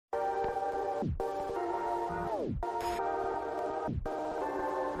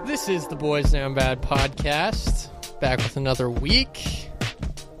This is the Boys Down Bad podcast, back with another week.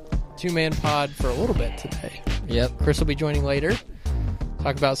 Two-man pod for a little bit today. Yep. Chris will be joining later,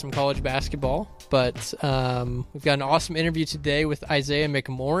 talk about some college basketball. But we've got an awesome interview today with Isaiah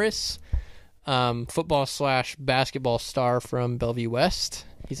McMorris, football/basketball star from Bellevue West.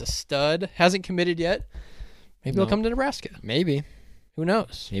 He's a stud. Hasn't committed yet. Maybe he'll come to Nebraska. Maybe. Who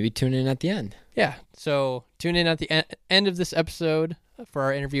knows? Maybe tune in at the end. Yeah. So tune in at the end of this episode for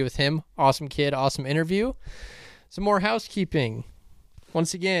our interview with him. Awesome kid. Awesome interview. Some more housekeeping.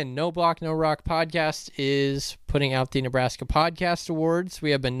 Once again, No Block, No Rock podcast is putting out the Nebraska Podcast Awards.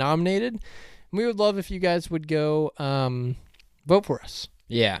 We have been nominated. We would love if you guys would go vote for us.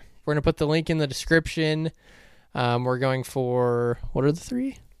 Yeah. We're going to put the link in the description. We're going for, what are the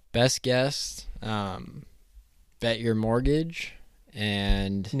three? Best guest, Bet Your Mortgage,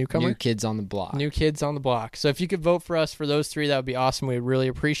 and Newcomer? New Kids on the Block. New Kids on the Block. So if you could vote for us for those three, that would be awesome. We'd really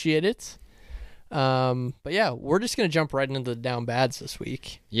appreciate it. But yeah, we're just going to jump right into the down bads this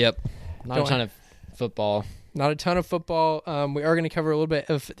week. Yep. Not a ton of football. Not a ton of football. We are going to cover a little bit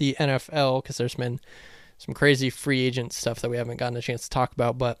of the NFL because there's been some crazy free agent stuff that we haven't gotten a chance to talk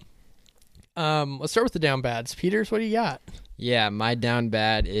about. But let's start with the down bads. Peters, what do you got? Yeah, my down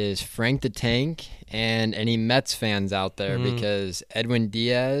bad is Frank the Tank and any Mets fans out there because Edwin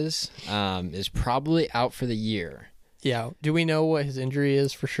Diaz is probably out for the year. Yeah. Do we know what his injury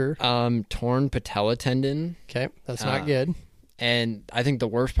is for sure? Torn patella tendon. Okay, that's not good. And I think the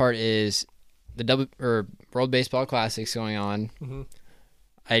worst part is the World Baseball Classic's going on. Mm-hmm.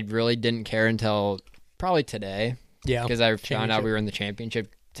 I really didn't care until probably today. Yeah. Because I found out we were in the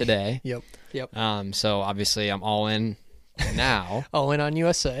championship today. Yep. So obviously I'm all in now. All in on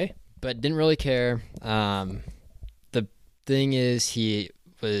USA. But didn't really care. The thing is he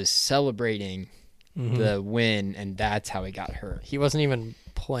was celebrating the win, and that's how he got hurt. He wasn't even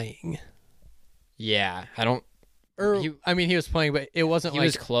playing. Yeah. I don't... he was playing, but it wasn't he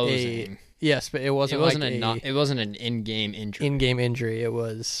was closing. Yes, but it wasn't it wasn't an in-game injury. In-game injury. It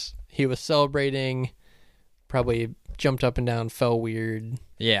was... He was celebrating, probably jumped up and down, fell weird.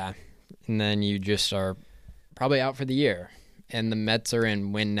 Yeah. And then you just are probably out for the year. And the Mets are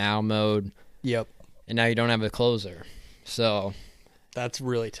in win-now mode. Yep. And now you don't have a closer. So... That's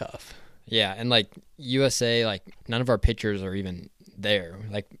really tough. Yeah, and, USA, none of our pitchers are even there.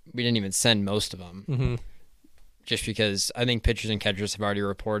 We didn't even send most of them. Mm-hmm. Just because I think pitchers and catchers have already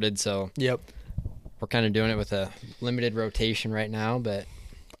reported, so... Yep. We're kind of doing it with a limited rotation right now, but...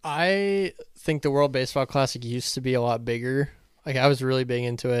 I think the World Baseball Classic used to be a lot bigger. I was really big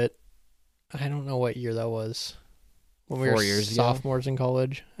into it. I don't know what year that was. When we 4 were years sophomores in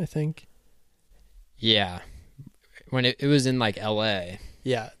college, I think. Yeah. When it was in, L.A.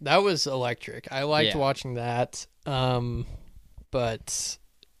 Yeah, that was electric. I liked watching that. But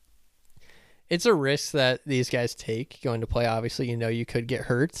it's a risk that these guys take going to play. Obviously, you could get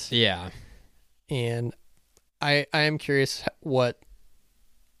hurt. Yeah. And I am curious what,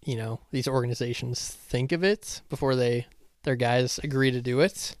 these organizations think of it before their guys agree to do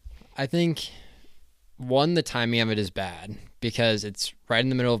it. I think, one, the timing of it is bad because it's right in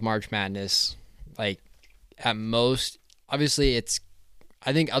the middle of March Madness. At most, obviously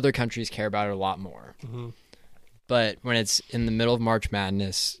I think other countries care about it a lot more. Mm-hmm. But when it's in the middle of March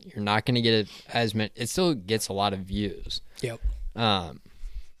Madness, you're not going to get as many. It still gets a lot of views. Yep. But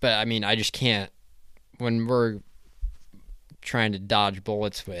I just can't. When we're trying to dodge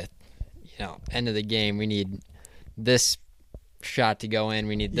bullets with, end of the game, we need this shot to go in.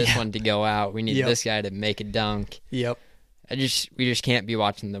 We need this one to go out. We need this guy to make a dunk. Yep. We just can't be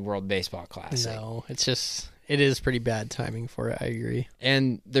watching the World Baseball Classic. No, it is pretty bad timing for it. I agree.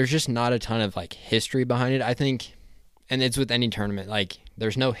 And there's just not a ton of history behind it. I think, and it's with any tournament,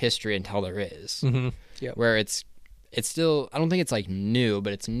 there's no history until there is. Mm-hmm. Yep. Where it's still, I don't think it's new,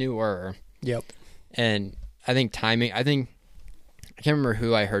 but it's newer. Yep. And I think timing, I can't remember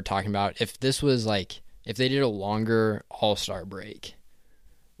who I heard talking about. If this was if they did a longer All-Star break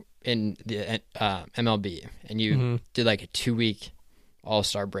in the MLB and you did a 2-week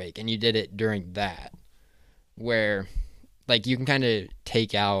All-Star break and you did it during that, where you can kind of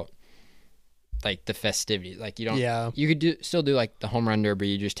take out the festivities. You don't, you could still do the home run derby,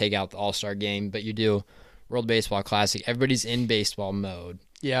 you just take out the All-Star game, but you do World Baseball Classic. Everybody's in baseball mode.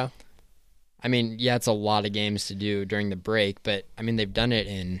 Yeah. It's a lot of games to do during the break, but they've done it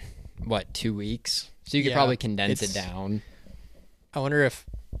in 2 weeks? So you could probably condense it down. I wonder if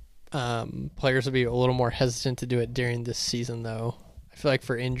players would be a little more hesitant to do it during this season, though. I feel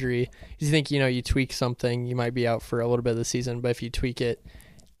for injury, you think, you tweak something, you might be out for a little bit of the season, but if you tweak it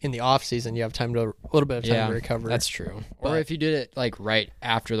in the off season, you have a little bit of time to recover. That's true. Or if you did it like right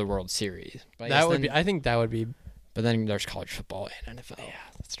after the World Series, but I think that would be. But then there's college football and NFL. Yeah,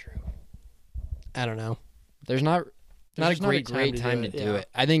 that's true. I don't know. There's not a great time to do it.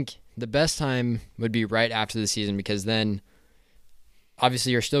 I think the best time would be right after the season, because then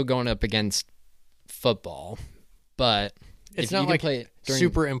obviously you're still going up against football, but it's not like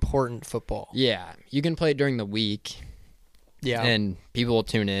super important football. Yeah, you can play it during the week. Yeah, and people will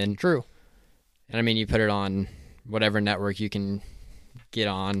tune in. True. And I mean, you put it on whatever network you can get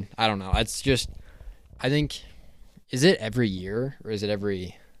on. I don't know. It's just, I think, is it every year or is it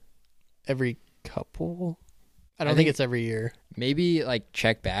every couple? I don't think it's every year. Maybe like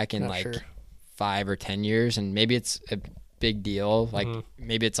check back in 5 or 10 years, and maybe it's a big deal. Like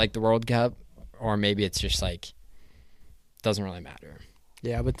maybe it's like the World Cup, or maybe it's just like doesn't really matter.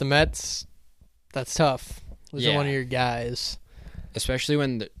 Yeah, but the Mets, that's tough. Losing one of your guys, especially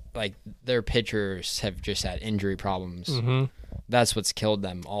when their pitchers have just had injury problems. That's what's killed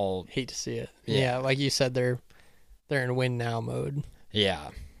them all. Hate to see it. Yeah, like you said, they're in win now mode. Yeah,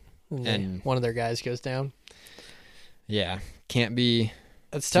 and one of their guys goes down. Yeah, can't be.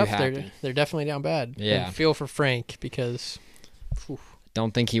 That's tough. They're definitely down bad. Yeah, and feel for Frank because.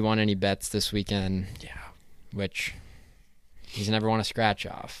 Don't think he won any bets this weekend. Yeah, which he's never won a scratch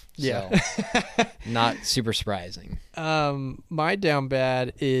off. So yeah, not super surprising. My down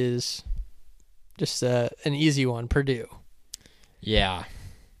bad is just an easy one. Purdue. Yeah,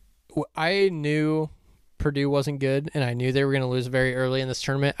 I knew Purdue wasn't good, and I knew they were going to lose very early in this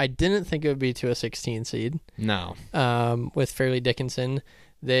tournament. I didn't think it would be to a 16 seed. No. With Fairleigh Dickinson,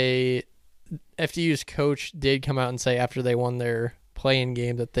 FDU's coach did come out and say after they won their play-in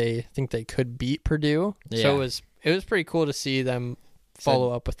game that they think they could beat Purdue. Yeah. So it was pretty cool to see them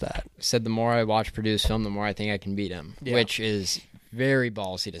follow up with that. Said the more I watch Purdue's film, the more I think I can beat him, which is very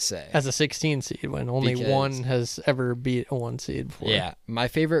ballsy to say. As a 16 seed, when only one has ever beat a 1 seed before. Yeah, my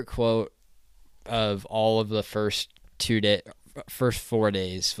favorite quote of all of the first 4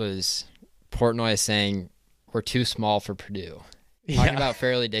 days was Portnoy saying, "We're too small for Purdue." Talking about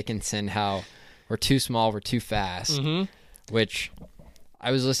Fairleigh Dickinson, how we're too small, we're too fast, which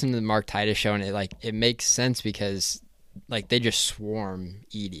I was listening to the Mark Titus show, and it makes sense because they just swarm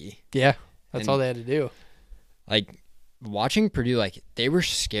Edie. Yeah, that's all they had to do. Watching Purdue, they were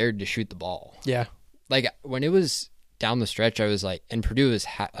scared to shoot the ball. Yeah. When it was down the stretch, I was and Purdue was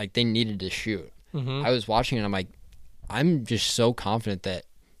they needed to shoot. I was watching it, and I'm just so confident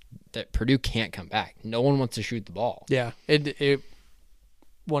that Purdue can't come back. No one wants to shoot the ball. Yeah, it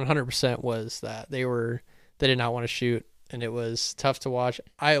 100% was that they did not want to shoot, and it was tough to watch.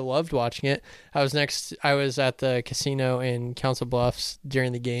 I loved watching it. I was at the casino in Council Bluffs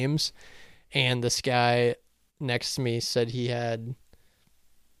during the games, and this guy next to me said he had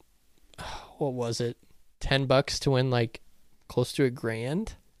what was it, $10 to win close to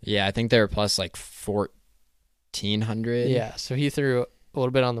 $1,000. Yeah, I think they were plus 1,400. Yeah, so he threw a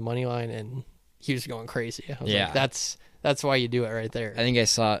little bit on the money line, and he was going crazy. I was like, that's why you do it right there. I think I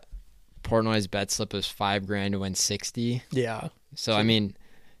saw Portnoy's bet slip was $5,000 to win 60. Yeah. So I mean,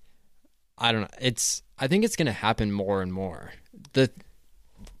 I don't know. I think it's going to happen more and more. The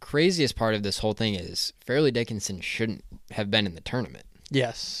craziest part of this whole thing is Fairleigh Dickinson shouldn't have been in the tournament.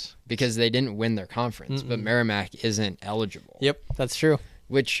 Yes. Because they didn't win their conference, but Merrimack isn't eligible. Yep, that's true.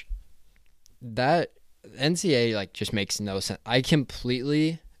 Which that NCAA just makes no sense. I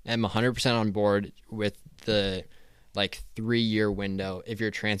completely am 100% on board with the 3-year window if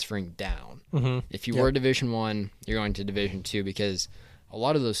you're transferring down. If you were Division I, you're going to Division II, because a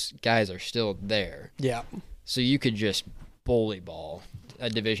lot of those guys are still there. Yeah. So you could just bully ball a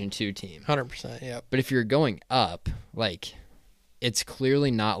Division II team. 100%, yeah. But if you're going up, it's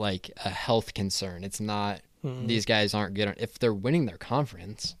clearly not a health concern. It's not these guys aren't good. If they're winning their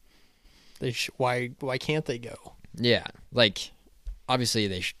conference, why can't they go? Yeah, obviously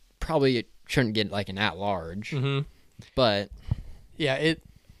they probably shouldn't get an at-large, but yeah, it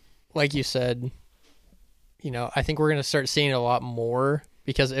like you said, I think we're gonna start seeing it a lot more,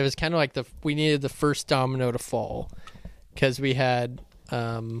 because it was kind of we needed the first domino to fall, because we had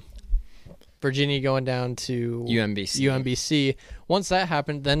Virginia going down to UMBC. Once that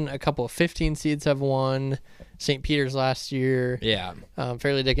happened, then a couple of 15 seeds have won. St. Peter's last year. Yeah.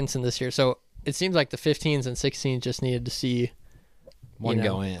 Fairleigh Dickinson this year. So it seems like the 15s and 16s just needed to see one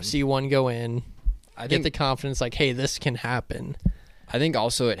go in. Get the confidence hey, this can happen. I think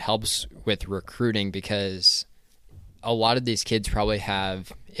also it helps with recruiting, because a lot of these kids probably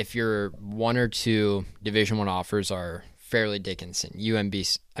have, if your 1 or 2 Division I offers are Fairleigh Dickinson,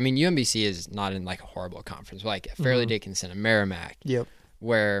 UMBC. I mean, UMBC is not in a horrible conference. Fairleigh Dickinson and Merrimack. Yep.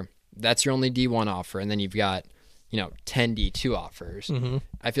 where that's your only D1 offer, and then you've got 10 D2 offers. Mm-hmm.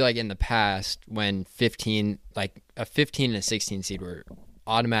 I feel like in the past, when 15, like a 15 and a 16 seed were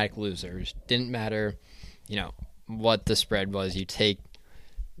automatic losers, didn't matter, what the spread was. You take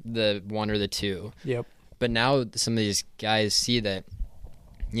the 1 or the 2. Yep. But now some of these guys see that,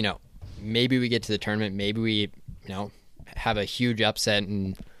 maybe we get to the tournament, maybe we, have a huge upset,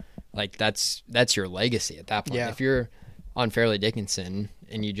 and like that's your legacy at that point. Yeah. If you're on Fairleigh Dickinson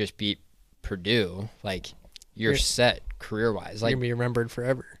and you just beat Purdue, like you're set career-wise. Like, you're going to be remembered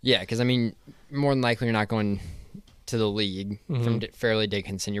forever. Yeah, because, more than likely you're not going to the league from Fairleigh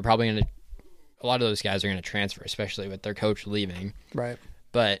Dickinson. You're probably going to – a lot of those guys are going to transfer, especially with their coach leaving. Right.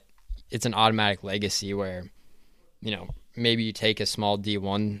 But it's an automatic legacy where, maybe you take a small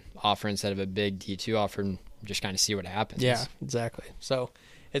D1 offer instead of a big D2 offer and just kind of see what happens. Yeah, exactly. So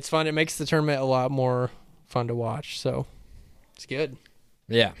it's fun. It makes the tournament a lot more fun to watch. So it's good.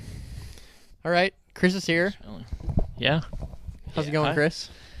 Yeah. All right. Chris is here. Yeah. How's it going, Hi. Chris?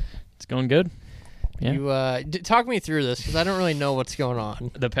 It's going good. Yeah. You talk me through this because I don't really know what's going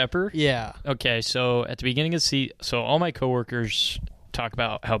on. The pepper? Yeah. Okay, so at the beginning of the so all my coworkers talk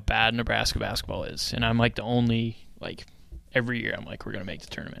about how bad Nebraska basketball is, and I'm like the only, like, every year I'm like, we're going to make the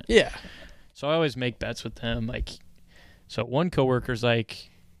tournament. Yeah. So I always make bets with them. Like, so one coworker's like,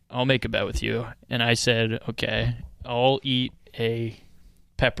 I'll make a bet with you. And I said, okay, I'll eat a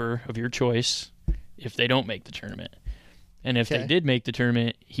pepper of your choice if they don't make the tournament. And if they did make the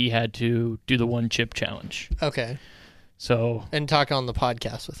tournament, he had to do the 1 chip challenge. Okay. So And talk on the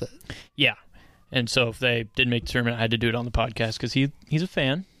podcast with it. yeah. And so if they did make the tournament, I had to do it on the podcast because he's a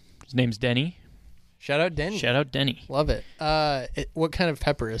fan. His name's Denny. Shout out Denny. Shout out Denny. Love it. What kind of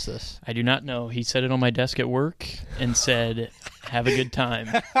pepper is this? I do not know. He set it on my desk at work and said, have a good time.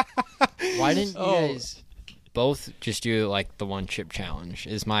 Why didn't you guys both just do like the 1 chip challenge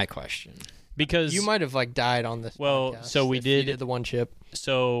is my question. Because you might have like died on this podcast so we if you did the 1 chip.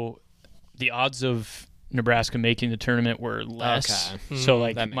 So the odds of Nebraska making the tournament were less. Okay. So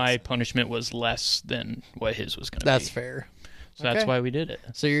like That makes my sense. punishment was less than what his was going to be. That's fair. So that's Okay. why we did it.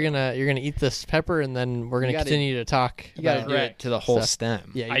 So you're gonna eat this pepper and then we're gonna You gotta- continue to talk. You got to about- do it to the whole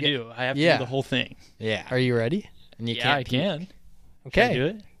stem. Yeah, I do. I have to Yeah. do the whole thing. Yeah. Are you ready? And you Yeah, can't I peek. can. Okay. Can I do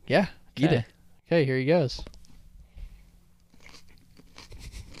it? Yeah. Eat Okay. it. Okay, here he goes.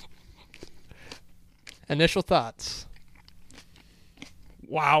 Initial thoughts.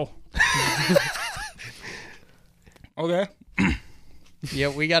 Wow. Okay. Yeah,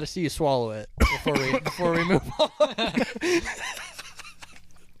 we got to see you swallow it before we move on.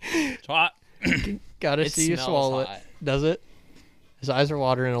 It's hot. Got to It see you smells swallow hot. it. Does it? His eyes are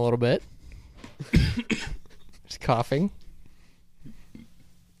watering a little bit. He's coughing.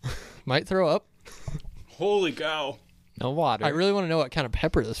 Might throw up. Holy cow. No water. I really want to know what kind of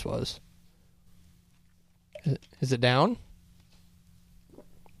pepper this was. Is it down?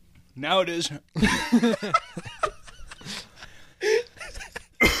 Now it is.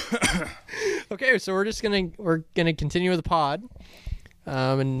 Okay, so we're gonna continue with the pod,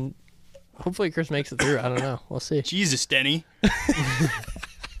 and hopefully Chris makes it through. I don't know. We'll see. Jesus, Denny.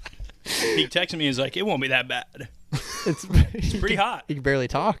 He texted me and was like, it won't be that bad. It's Pretty hot. He can barely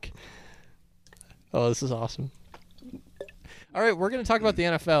talk. Oh, this is awesome. All right, we're going to talk about the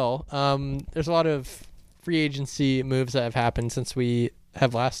NFL. There's a lot of free agency moves that have happened since we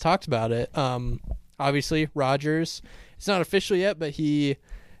have last talked about it. Obviously, Rodgers, it's not official yet, but he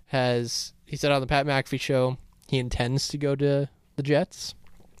said on the Pat McAfee show he intends to go to the Jets.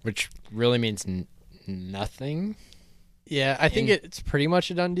 Which really means nothing. Yeah, I think it's pretty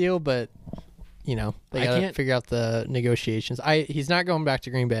much a done deal, but they I got to can't- figure out the negotiations. He's not going back to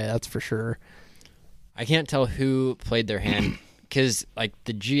Green Bay, that's for sure. I can't tell who played their hand because, like,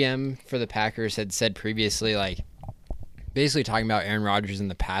 the GM for the Packers had said previously, like, basically talking about Aaron Rodgers in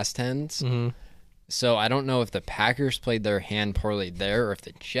the past tense. Mm-hmm. So I don't know if the Packers played their hand poorly there or if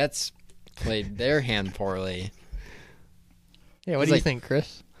the Jets played their hand poorly. Yeah, what It's do you like- think,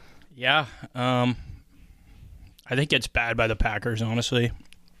 Chris? Yeah. I think it's bad by the Packers, honestly.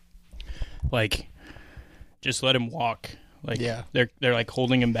 Like, just let him walk. Like, Yeah. they're like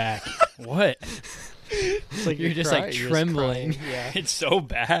holding him back. What? It's like You're just, like, trembling. Yeah. It's so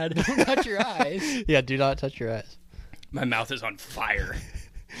bad. Touch your eyes. Yeah, do not touch your eyes. My mouth is on fire.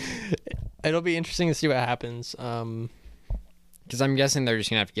 It'll be interesting to see what happens. Because I'm guessing they're just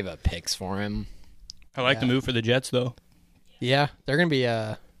going to have to give up picks for him. I like the move for the Jets, though. Yeah, they're going to be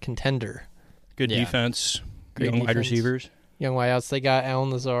a contender. Good Yeah. defense. Great Young wide defense. receivers. Young wideouts, they got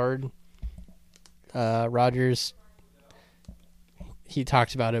Alan Lazard. Rodgers, he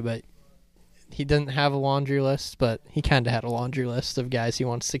talked about it, but he doesn't have a laundry list, but he kind of had a laundry list of guys he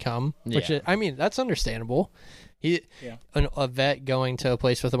wants to come. Which Yeah. I mean, that's understandable. A vet going to a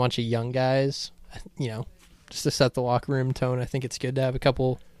place with a bunch of young guys, just to set the locker room tone. I think it's good to have a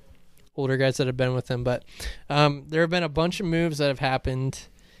couple older guys that have been with him. But there have been a bunch of moves that have happened,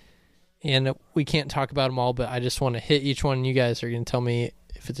 and we can't talk about them all. But I just want to hit each one. And you guys are going to tell me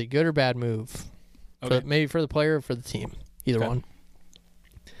if it's a good or bad move. Okay. Maybe for the player or for the team. Either one.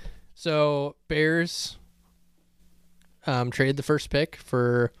 So Bears traded the first pick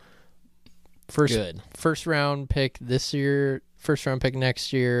for first round pick this year, first round pick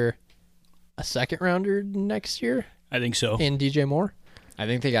next year, a second rounder next year, I think so. and DJ Moore, I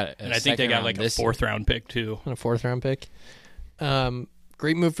think they got, And I think they got like a fourth round pick too. and a fourth round pick.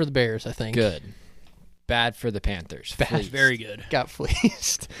 Great move for the Bears, I think. Good. Bad for the Panthers. Bad. Fleeced. Very good. Got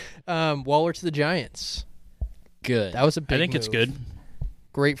fleeced. Waller to the Giants. Good. That was a big I think it's move. good.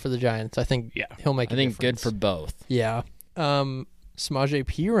 Great for the Giants. I think he'll make a I think good difference. for both. Yeah. Samaje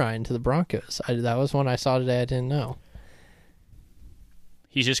Perine to the Broncos. That was one I saw today I didn't know.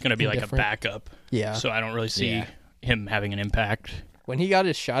 He's just going to be like Different. a backup. Yeah. So I don't really see Yeah. him having an impact. When he got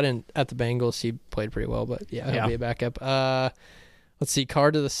his shot in at the Bengals, he played pretty well, but he'll Yeah. be a backup. Let's see,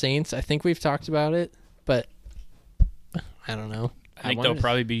 Carr to the Saints. I think we've talked about it, but I don't know. I think they'll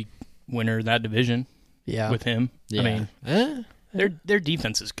probably be winner of that division Yeah. with him. Yeah. I mean, their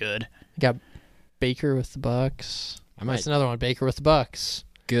defense is good. Got Baker with the Bucks. I might. That's another one. Baker with the Bucks.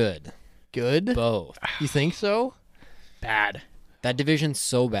 Good. Good? Both. You think so? Bad. That division's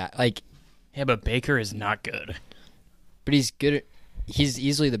so bad. Like, Yeah, but Baker is not good. but he's good. He's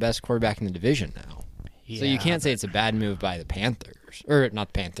easily the best quarterback in the division now. So you Yeah, can't say it's a bad move by the Panthers. Or not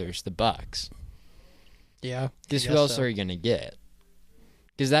the Panthers, the Bucks. Yeah. Because I who guess else so. are you going to get?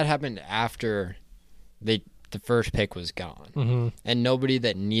 Because that happened after the first pick was gone. Mm-hmm. And nobody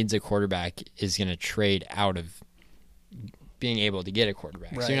that needs a quarterback is going to trade out of being able to get a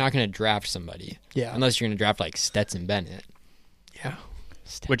quarterback. So Right. you're not going to draft somebody. Yeah. Unless you're going to draft like Stetson Bennett. Yeah.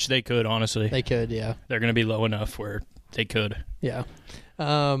 Which they could, honestly. They could, yeah. They're going to be low enough where they could. Yeah.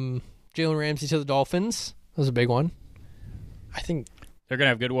 Jalen Ramsey to the Dolphins. That was a big one. I think. They're going to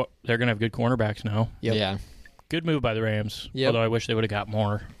have good. They're going to have good cornerbacks now. Yep. Yeah. Good move by the Rams. Yep. Although I wish they would have got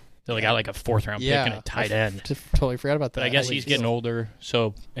more. They only got like a fourth round pick and a tight end. Totally forgot about that. But I guess he's getting older,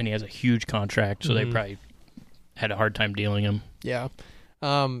 and he has a huge contract, so they Mhm. probably had a hard time dealing him. Yeah.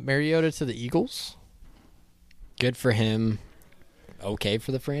 Mariota to the Eagles. Good for him. Okay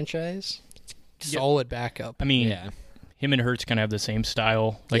for the franchise. Solid backup. I mean, Yeah. him and Hurts kind of have the same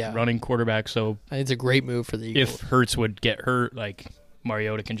style, like Yeah. running quarterback. So I think it's a great move for the Eagles. if Hurts would get hurt, like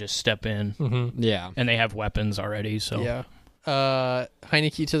Mariota can just step in, Mm-hmm. Yeah. and they have weapons already. So Yeah.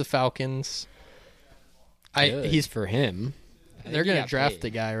 Heineke to the Falcons. Good He's for him. I think they're he gonna got draft paid. the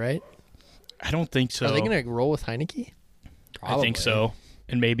guy, right? I don't think so. Are they gonna roll with Heineke? I think Probably. so,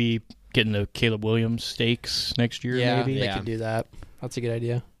 and maybe getting the Caleb Williams stakes next year. Yeah, maybe they Yeah. could do that. That's a good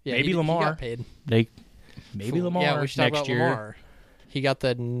idea. Yeah, Maybe he Lamar. got paid. maybe Lamar Yeah, we should talk next about year. Lamar. He got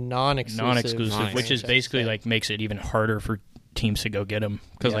the non-exclusive, Which is franchise basically tag. like makes it even harder for teams to go get him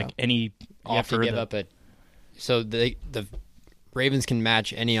because Yeah. like any You have to offer give up a. So the Ravens can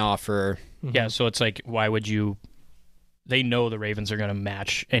match any offer. Yeah, so it's like, why would you? They know the Ravens are going to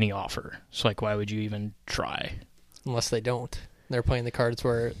match any offer. So, like, why would you even try? unless they don't. They're playing the cards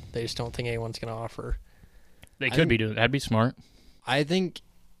where they just don't think anyone's going to offer. They I could think- be doing that'd be smart. I think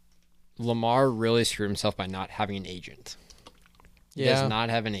Lamar really screwed himself by not having an agent. He Yeah. does not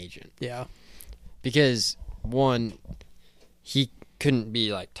have an agent. Yeah. Because, one, he couldn't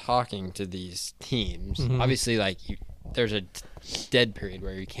be, like, talking to these teams. Mhm. Obviously, like, there's a dead period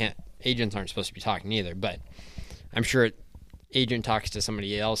where you can't, agents aren't supposed to be talking either, but I'm sure agent talks to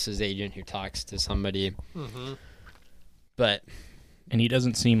somebody else's agent who talks to somebody. Mm-hmm. But, And he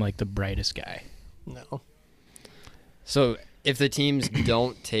doesn't seem like the brightest guy. No. so if the teams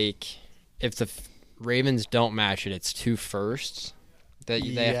don't take, if the Ravens don't match it, it's 2 firsts that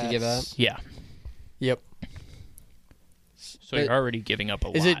they have to give up. Yes. Yeah. Yep. So you're already giving up a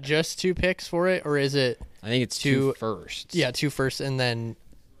lot. Is it just 2 picks for it, or is it I think it's 2 firsts. 2 firsts and then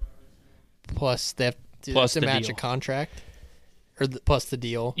plus they have to, Plus to the match deal. a contract, or plus the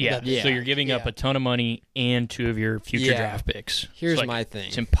deal? Yeah. That- So you're giving up Yeah. a ton of money and 2 of your future Yeah. draft picks. Here's It's like, my thing.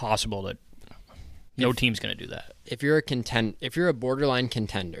 It's impossible that no team's going to do that. If you're a borderline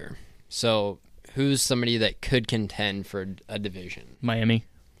contender, so who's somebody that could contend for a division? Miami.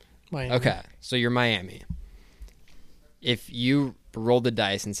 Miami. Okay, so you're Miami. If you roll the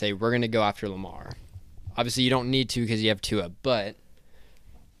dice and say we're going to go after Lamar, obviously you don't need to because you have Tua, but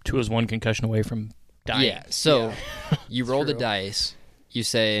Tua's 1 concussion away from dying. yeah. So Yeah. you roll the true. dice. You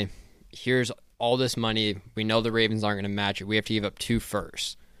say, here's all this money. We know the Ravens aren't going to match it. We have to give up 2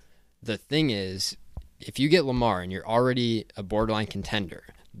 firsts. The thing is, if you get Lamar and you're already a borderline contender,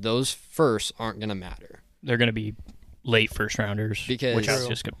 those firsts aren't going to matter. They're going to be late first rounders. Because which is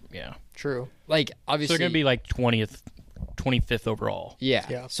just yeah. True. Like, obviously, So they're going to be like 25th overall.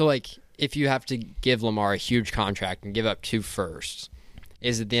 Yeah. So, like, if you have to give Lamar a huge contract and give up 2 firsts,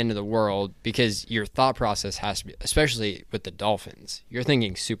 is it the end of the world? Because your thought process has to be, especially with the Dolphins, you're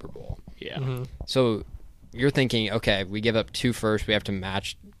thinking Super Bowl. Yeah. Mm-hmm. So you're thinking, okay, we give up 2 firsts, we have to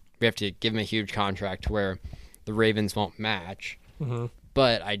match, we have to give him a huge contract to where the Ravens won't match. Mm-hmm.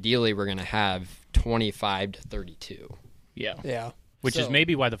 But ideally, we're going to have 25 to 32. Yeah. Yeah. Which is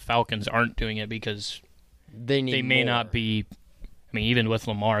maybe why the Falcons aren't doing it, because They may more. Not be. I mean, even with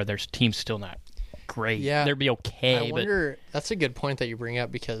Lamar, their team's still not great. Yeah. They'll be okay. I wonder. That's a good point that you bring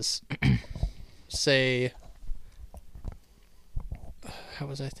up, because, say, how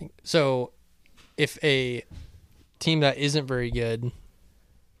was I think? So, if a team that isn't very good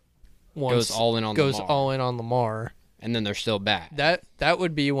goes all in on Lamar, and then they're still bad. that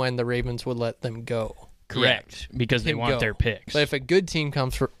would be when the Ravens would let them go. Correct, because they Him want go. their picks. But if a good team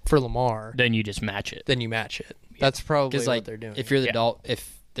comes for Lamar, then you just match it. then you match it. That's probably what like, they're doing. if you're the Yeah.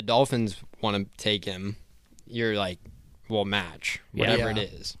 if the Dolphins want to take him, you're like, we'll match whatever Yeah.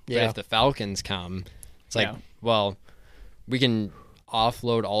 it is. Yeah. But if the Falcons come, it's like, Yeah. well, we can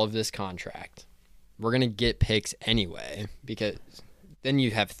offload all of this contract. We're gonna get picks anyway, because then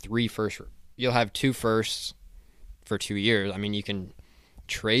you have 3 firsts. You'll have 2 firsts for 2 years. I mean, you can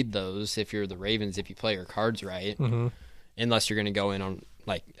trade those if you're the Ravens, if you play your cards right. Mm-hmm. Unless you're gonna go in on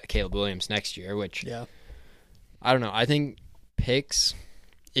like Caleb Williams next year, which Yeah. I don't know. I think picks,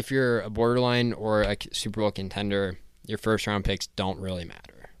 if you're a borderline or a Super Bowl contender, your first round picks don't really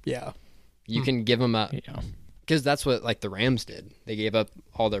matter. Yeah. You can give them up, Yeah. because that's what like the Rams did. They gave up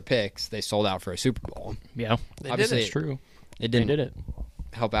all their picks. They sold out for a Super Bowl. Yeah. Obviously, That's true. It They didn't did it.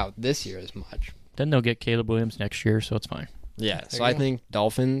 help out this year as much. Then they'll get Caleb Williams next year, so it's fine. Yeah. So you I go. think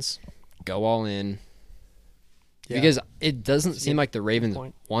Dolphins go all in, Yeah. because it doesn't seem like the Ravens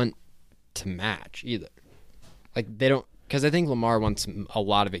point. want to match either. Like they don't, because I think Lamar wants a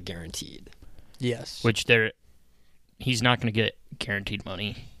lot of it guaranteed. Yes. Which he's not going to get guaranteed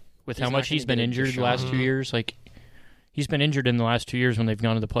money with He's how not much he's gonna been get a injured the Deshaun. last 2 years. Like, he's been injured in the last 2 years when they've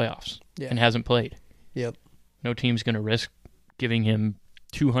gone to the playoffs Yeah. and hasn't played. Yep. No team's going to risk giving him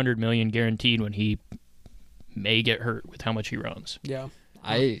 $200 million guaranteed when he may get hurt with how much he runs. Yeah.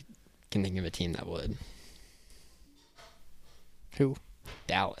 I can think of a team that would. Who?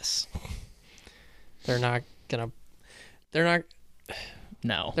 Dallas. They're not gonna. They're not.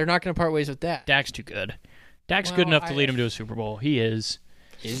 No, They're not gonna part ways with that. Dak's too good. Dak's Well, good enough to lead him to a Super Bowl. He is.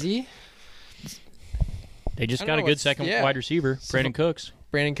 Is he? They just I got don't a know, good it's- second yeah. wide receiver, Brandon Cooks.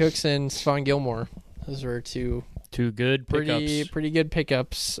 Brandon Cooks and Stephon Gilmore. Those were two Two good pickups. pretty good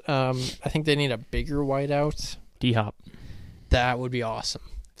pickups. I think they need a bigger wideout. D-Hop. That would be awesome.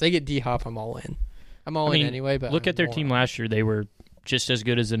 If they get D Hop, I'm all in. I'm all I mean, in anyway. But Look I'm at their more team on. last year. They were just as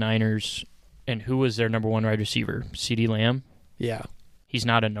good as the Niners. And who was their number 1 wide receiver? CeeDee Lamb? Yeah. He's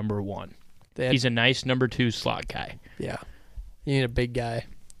not a number 1. They had, He's a nice number 2 slot guy. yeah. You need a big guy.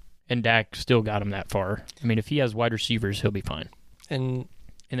 And Dak still got him that far. I mean, if he has wide receivers, he'll be fine. And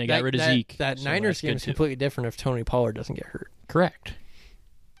And they got rid of Zeke. That so Niners that's game good is too. completely different if Tony Pollard doesn't get hurt. Correct.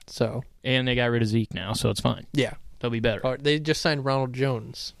 So And they got rid of Zeke now, so it's fine. yeah, They'll be better. They just signed Ronald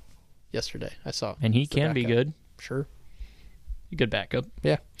Jones yesterday. I saw. And he It's the can be backup. good. Sure. A good backup.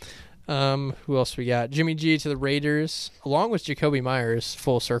 Who else we got? Jimmy G to the Raiders, along with Jacoby Myers.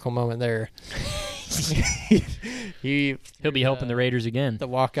 Full circle moment there. He'll be helping the Raiders again. The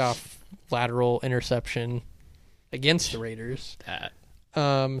walk-off lateral interception against the Raiders. That.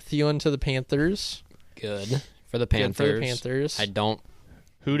 Thielen to the Panthers. Good for the Good Panthers. for the Panthers. I don't.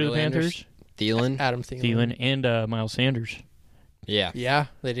 Who to the really Panthers? Thielen. Adam Thielen. Thielen and Miles Sanders. Yeah. Yeah,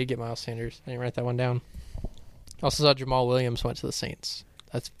 they did get Miles Sanders. I didn't write that one down. Also saw Jamal Williams went to the Saints.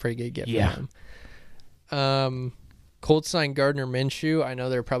 That's a pretty good get Yeah. for him. Colts signed Gardner Minshew. I know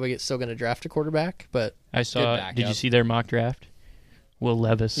they're probably still going to draft a quarterback, but I saw. backup. Did you see their mock draft? Will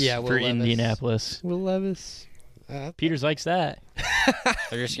Levis Yeah, Will for Levis. Indianapolis. Will Levis. Peters likes that.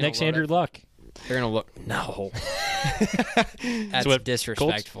 They're just gonna Next load Andrew up- Luck. They're gonna look. No. That's what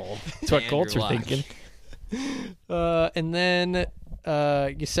disrespectful. That's what Andrew Colts are Luck. thinking. And then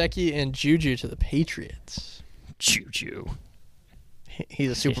Gesicki and Juju to the Patriots. Juju.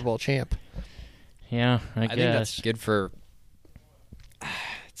 He's a Super Bowl champ. Yeah, I I think that's guess. good for.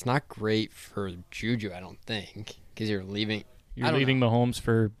 It's not great for Juju, I don't think, because you're leaving. I You're don't leaving Mahomes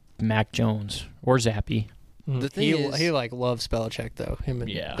for Mac Jones or Zappy. The thing is, he like loves Belichick though. Him and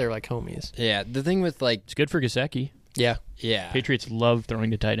Yeah. they're like homies. yeah, the thing with like, It's good for Gesicki. Yeah. yeah, Patriots love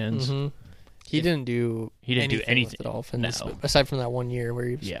throwing to tight ends. Mm-hmm. He didn't do anything. with the Dolphins No. aside from that one year where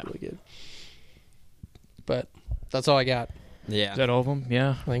he was Yeah. really good. But that's all I got. yeah. Is that all of them?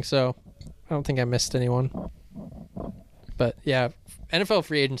 Yeah. I think so. I don't think I missed anyone. But yeah, NFL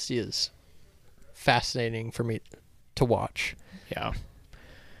free agency is fascinating for me to watch. Yeah.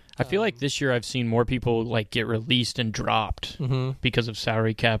 I feel like this year I've seen more people like get released and dropped Mm-hmm. because of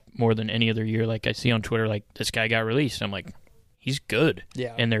salary cap more than any other year. Like I see on Twitter, like this guy got released. I'm like, he's good,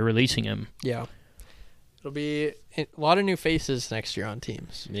 Yeah. and they're releasing him. Yeah. It'll be a lot of new faces next year on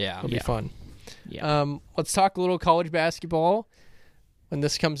teams. Yeah. It'll be fun. Yeah. Let's talk a little college basketball. When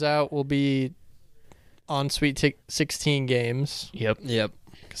this comes out, we'll be on Sweet 16 games Yep. Yep.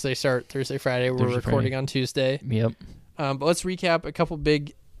 because they start Thursday, Friday. We're Thursday, recording Friday. on Tuesday. Yep. But let's recap a couple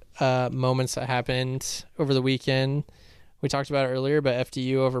big moments that happened over the weekend. We talked about it earlier, but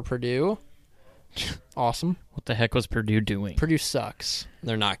FDU over Purdue. Awesome. What the heck was Purdue doing? Purdue sucks.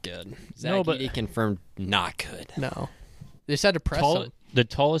 They're not good. Zach No, but- Edey confirmed not good. No. They just had to press them. The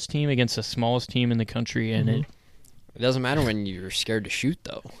tallest team against the smallest team in the country, and Mhm. It doesn't matter when you're scared to shoot,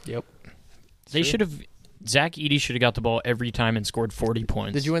 though. Yep. they True. should have. Zach Edey should have got the ball every time and scored 40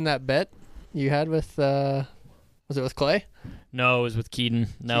 points. Did you win that bet you had with, was it with Clay? No, it was with Keaton.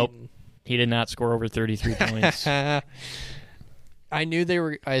 Nope. He did not score over 33 points. I knew they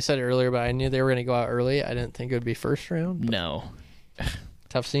were, I said it earlier, but I knew they were going to go out early. I didn't think it would be first round. No.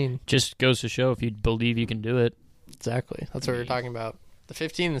 Tough scene. Just goes to show if you believe you can do it. Exactly. That's what we were talking about. The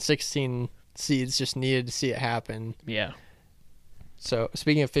 15 and 16 seeds just needed to see it happen. Yeah. So,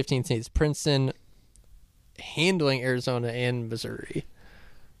 speaking of 15 seeds, Princeton handling Arizona and Missouri.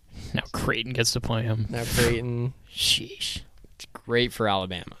 Now Creighton gets to play him. Now Creighton. Sheesh. It's great for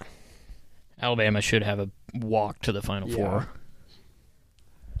Alabama. Alabama should have a walk to the Final Yeah. Four.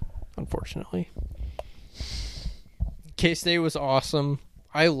 Unfortunately. K-State was awesome.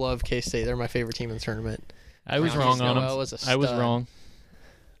 I love K-State. They're my favorite team in the tournament. I was Brownies wrong on Noel them. was a I was stud. wrong.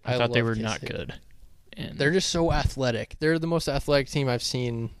 I thought they love were not K-State. good. And They're just so athletic. They're the most athletic team I've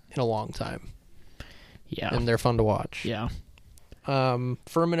seen in a long time, yeah. and they're fun to watch. Yeah.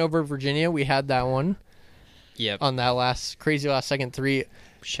 Furman over Virginia, we had that one Yep. on that crazy last second three.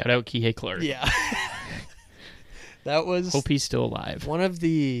 Shout out Kihei Clark. Yeah. That was Hope he's still alive. one of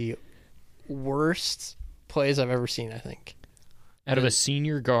the worst plays I've ever seen, I think. Out of a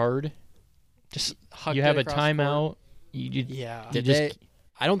senior guard, Just hucked you it have a across the timeout. court. You Yeah. You Did just- they?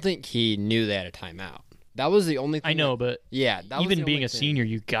 I don't think he knew they had a timeout. That was the only thing. I know, but Yeah. That was even the being only a thing. senior,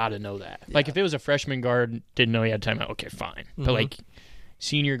 you got to know that. Like, if it was a freshman guard, didn't know he had timeout, okay, fine. Mhm. But, like,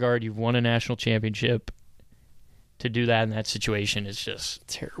 senior guard, you've won a national championship. To do that in that situation is just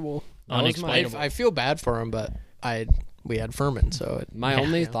Terrible. That was my- unexplainable. I feel bad for him, but we had Furman, so My Yeah.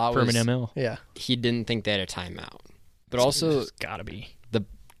 only Yeah. thought Furman was ML. yeah. he didn't think they had a timeout. But also It's got to be. the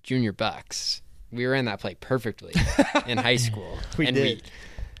junior Bucks. We ran that play perfectly in high school. We and did.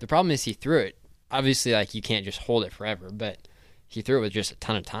 The problem is he threw it. Obviously, like you can't just hold it forever, but he threw it with just a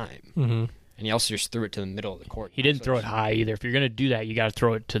ton of time. Mm-hmm. And he also just threw it to the middle of the court. He didn't So throw it high either. If you're going to do that, you got to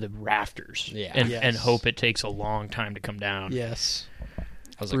throw it to the rafters. Yeah. And, Yes. and hope it takes a long time to come down. Yes. That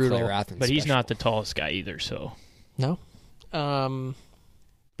was Brutal. like Clay Rathman But he's special. not the tallest guy either, so. No. Bama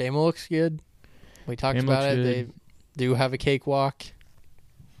looks good. We talked Bama about it. looks They good. do have a cakewalk.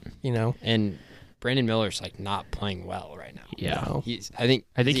 You know. And Brandon Miller's like not playing well right now. Yeah. No. I think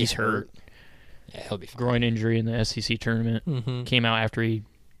he's hurt. Yeah, he'll be fine. Groin injury in the SEC tournament. Mm-hmm. Came out after he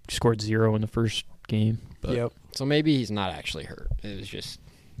scored 0 in the first game. But Yep. So maybe he's not actually hurt. It was just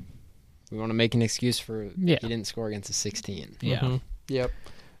we want to make an excuse for Yeah. he didn't score against a 16. Yeah. Mhm. Yep.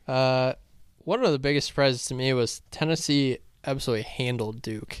 One of the biggest surprises to me was Tennessee absolutely handled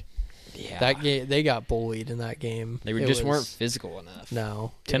Duke. Yeah. That game, they got bullied in that game. They It just weren't was- physical enough.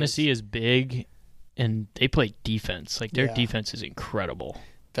 No. It Tennessee is big, and they play defense. Like, their Yeah. defense is incredible.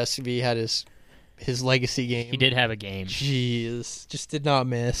 was- Vescovi had his legacy game. He did have a game. Jeez, just did not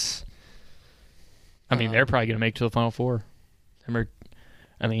miss. I mean, they're probably going to make it to the Final Four.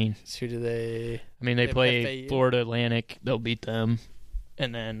 I mean, Who do they? they They have play FAU. Florida Atlantic. They'll beat them.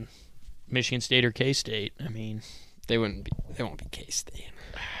 And then Michigan State or K-State. I mean, They won't be K-State.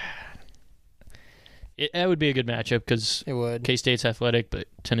 that would be a good matchup because It would. K-State's athletic, but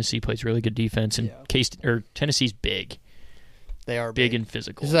Tennessee plays really good defense. And Yeah. Tennessee's big. They are Big big. and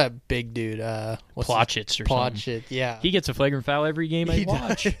physical. Who's that big dude? What's his- Plotchitz or something. Plotchit, yeah. He gets a flagrant foul every game I He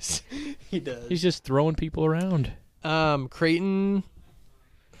watch. does. He does. He's just throwing people around. Creighton,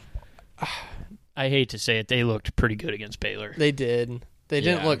 I hate to say it, they looked pretty good against Baylor. they did. They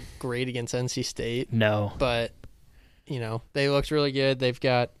didn't Yeah. look great against NC State, No. but they looked really good. They've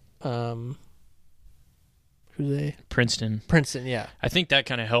got who do they? Princeton. Princeton, yeah. I think that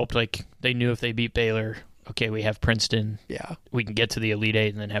kind of helped. Like, they knew if they beat Baylor, okay, we have Princeton. Yeah. We can get to the Elite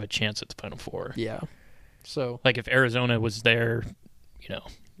Eight and then have a chance at the Final Four. Yeah. So, Like, if Arizona was there,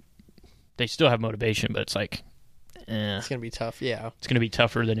 they still have motivation, but it's like, it's going to be tough. Yeah. it's going to be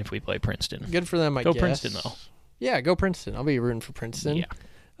tougher than if we play Princeton. Good for them, I Go guess. Princeton, though. Yeah, go Princeton. I'll be rooting for Princeton. Yeah.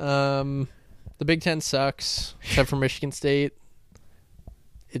 The Big Ten sucks, except for Michigan State.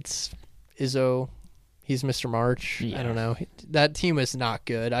 It's Izzo. He's Mr. March. Yeah. I don't know. That team is not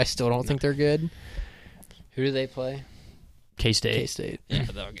good. I still don't think they're good. Who do they play? K-State. K-State. Yeah,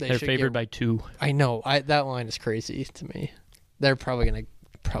 They They're should favored get- by 2. I know. That line is crazy to me. They're probably gonna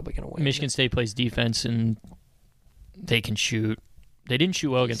win. Michigan State plays defense, and they can shoot. They didn't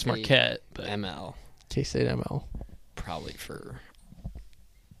shoot well against State. Marquette, but ML. K-State ML. Probably for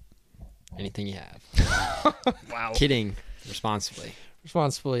anything you have. wow. Kidding. Responsibly.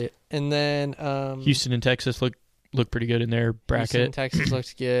 And then Houston and Texas look pretty good in their bracket. Houston, Texas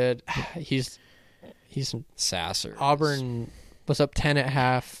looks good. He's Sasser. Auburn was up 10 at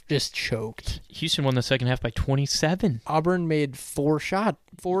half, just choked. Houston won the second half by 27. Auburn made 4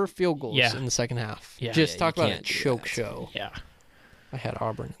 field goals Yeah. in the second half. Yeah. Just Yeah, talk you about a can't do choke that. show. Yeah. I had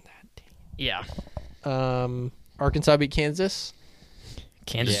Auburn in Yeah. that. Arkansas beat Kansas.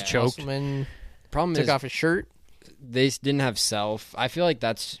 Kansas Yeah. choked. Musselman Problem took is off his shirt. they didn't have Self. I feel like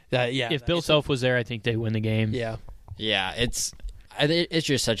that's If Bill Self was there, I think they win the game. Yeah. it's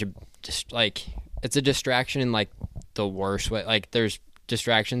just such a it's a distraction in like the worst way. Like there's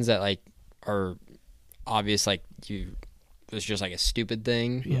distractions that like are obvious, like it's just like a stupid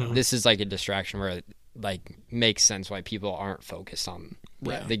thing. Yeah. This is like a distraction where it like makes sense why people aren't focused on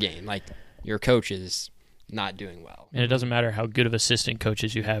Right. the game. Like your coach is not doing well. And it doesn't matter how good of assistant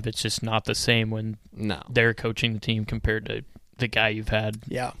coaches you have. It's just not the same when No. they're coaching the team compared to the guy you've had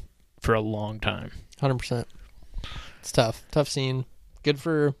Yeah. for a long time. 100%. It's tough. Tough scene. Good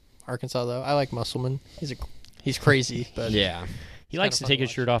for Arkansas, though. I like Musselman. He's crazy, but Yeah. He likes to fun take to his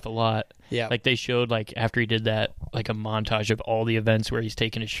watch. shirt off a lot. yeah. Like they showed, like after he did that, like a montage of all the events where he's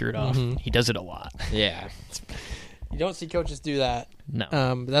taking his shirt off. Mhm. He does it a lot. Yeah. You don't see coaches do that. No,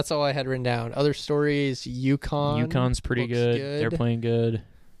 But that's all I had written down. Other stories, UConn. UConn's pretty looks good. They're playing good.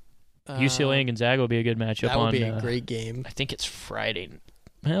 UCLA and Gonzaga will be a good matchup. That would on be a great game. I think it's Friday.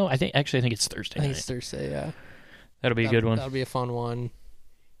 Well, I think it's Thursday I think night. it's Thursday, yeah. That'll be a good one. That'll be a fun one.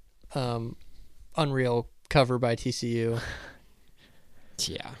 Unreal cover by TCU.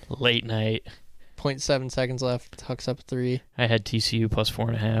 Yeah. Late night. 0.7 seconds left. Hucks up 3, I had TCU plus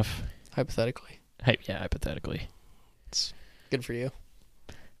 4.5. hypothetically. Hypothetically. Good for you.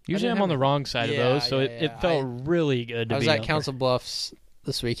 Usually didn't I'm on have the wrong side of Yeah, those, so yeah, it felt really good to I was be at out Council Bluffs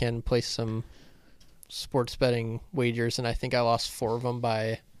this weekend, placed some sports betting wagers, and I think I lost 4 of them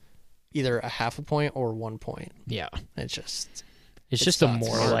by either a half a point or 1 point. there. Yeah. It's just It's just sucks.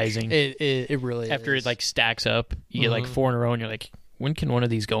 demoralizing. It really After is. it like stacks up, you get like Mhm. 4 in a row, and you're like, when can one of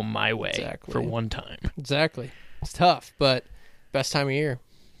these go my way Exactly. for one time? Exactly. It's tough, but best time of year.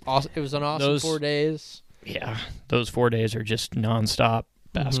 Awesome. It was an awesome Those- 4 days. Yeah, those 4 days are just nonstop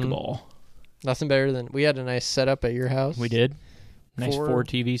Mm-hmm. basketball. Nothing better than we had a nice setup at your house. We did. Nice 4 4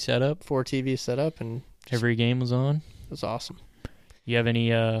 TV setup. 4 TV setup, and Every game was on. it was awesome. You have any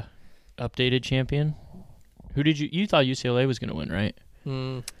updated champion? Who did you thought UCLA was going to win, right?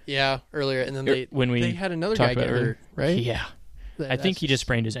 Yeah, earlier, and then they when we they had another talked guy get about it hurt, right? Yeah. I That's think he just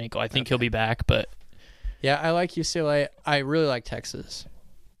sprained his ankle. I think he'll be back, but Yeah, I like UCLA. I really like Texas.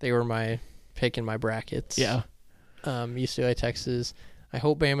 They were my pick in my brackets. yeah. UCLA, Texas. I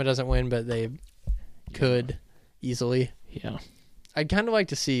hope Bama doesn't win, but they could easily. Yeah. I'd kind of like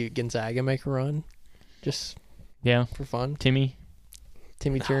to see Gonzaga make a run, just Yeah. for fun. Timmy.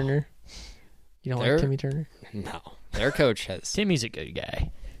 Timmy Turner. You don't They're- like Timmy Turner? No. Their coach has Timmy's a good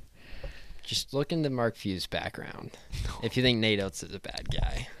guy. just look into Mark Few's background. If you think Nate Oates is a bad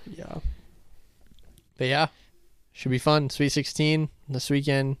guy. Yeah. But yeah, should be fun. Sweet 16 this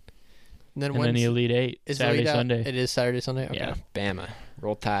weekend. And then And then the Elite Eight, is the Saturday, lead out? Sunday. It is Saturday, Sunday? Okay. Yeah. Bama.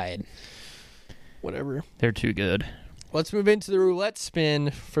 Roll Tide. Whatever. They're too good. Let's move into the roulette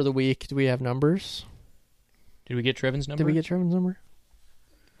spin for the week. Do we have numbers? Did we get Trevin's number? Did we get Trevor's number?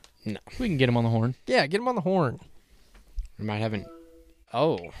 We can get him on the horn. Yeah, get him on the horn. We might have an.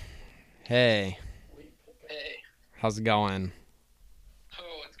 Oh. Hey. Hey, How's it going?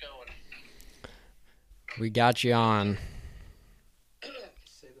 oh, it's going. We got you on.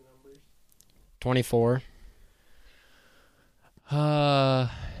 Say the numbers. 24.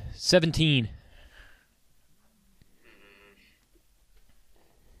 17.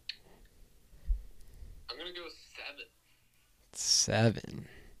 7.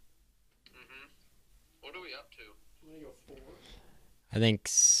 What are we up to? I think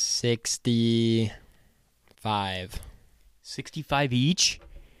 65. 65 each?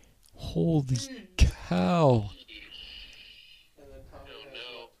 Holy cow.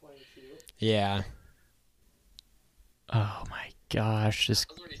 Yeah. Oh my gosh. This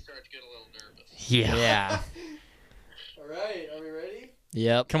That's when he starts getting a little nervous. yeah. Yeah. All right, are we ready?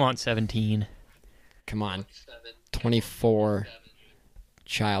 Yep. Come on, 17. Come on. 7. 24.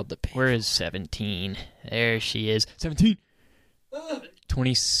 Child to pay. Where is 17? There she is. 17.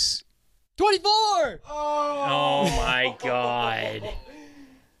 20. 24? Oh my god.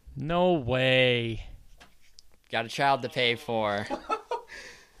 No way. Got a child to pay for.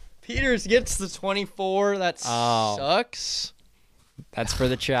 Peters gets the 24. That Oh. sucks. That's for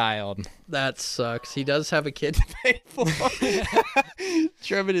the child. That sucks. He does have a kid to pay for.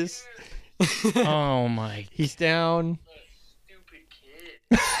 Trevin is. Oh my. He's down. Stupid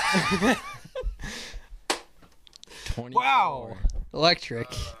kid. 24. Wow. Electric.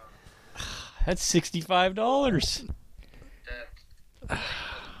 That's $65. Planning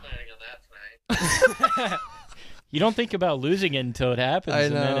on that tonight. You don't think about losing it until it happens, I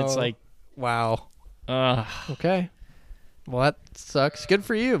and then it's know. like, Wow. Okay. Well, that sucks. Good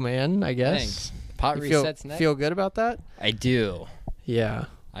for you, man, I guess. Thanks. Pot You feel, resets next. feel good about that? I do. Yeah.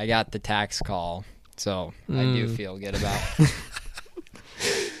 I got the tax call, so I do feel good about it.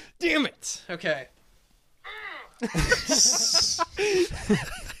 Damn it. Okay.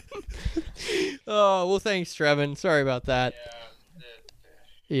 Oh, well, thanks, Trevin. Sorry about that.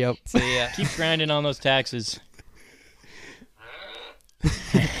 Yep. See ya. keep grinding on those taxes.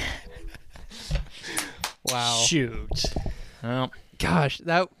 Wow. Shoot. Well, Gosh,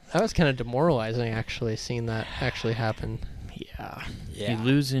 that was kind of demoralizing, actually, seeing that actually happen. yeah. Yeah. You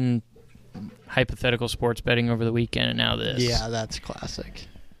losing hypothetical sports betting over the weekend, and now this. Yeah, that's classic.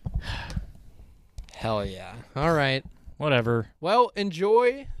 Hell yeah. All right. Whatever. Well,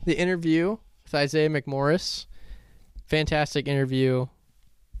 enjoy the interview with Isaiah McMorris. Fantastic interview.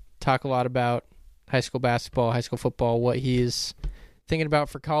 Talk a lot about high school basketball, high school football, what he's thinking about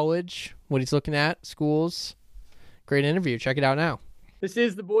for college, what he's looking at, schools. Great interview. Check it out now. This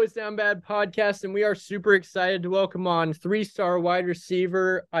is the Boys Down Bad podcast, and we are super excited to welcome on 3-star wide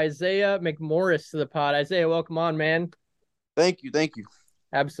receiver Isaiah McMorris to the pod. Isaiah, welcome on, man. Thank you.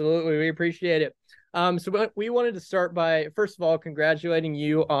 Absolutely. We appreciate it. So we wanted to start by, first of all, congratulating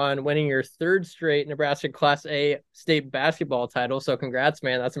you on winning your 3rd straight Nebraska Class A state basketball title. So congrats,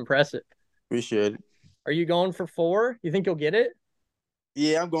 man. That's impressive. Appreciate it. Are you going for 4? You think you'll get it?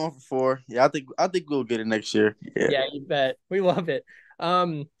 Yeah, I'm going for 4. Yeah, I think we'll get it next year. Yeah, you bet. We love it.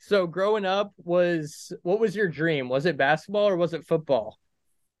 So growing up, what was your dream? Was it basketball or was it football?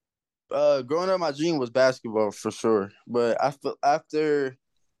 Growing up, my dream was basketball for sure. But after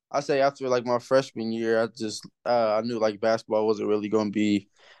like my freshman year, I knew like basketball wasn't really going to be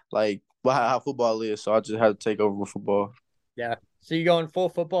like how football is. So I just had to take over with football. Yeah. So you going full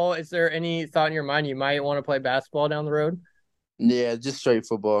football? Is there any thought in your mind you might want to play basketball down the road? Yeah, just straight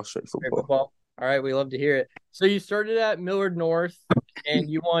football. Straight football. All right, we love to hear it. So you started at Millard North, and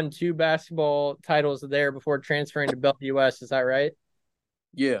you won 2 basketball titles there before transferring to Bellevue West. Is that right?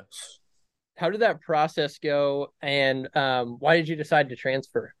 Yes. How did that process go, and why did you decide to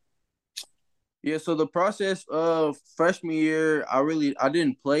transfer? Yeah, so the process of freshman year, I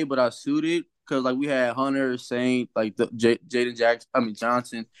didn't play, but I suited because like we had Hunter, Saint, like Jaden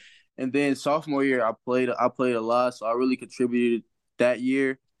Johnson, and then sophomore year I played a lot, so I really contributed that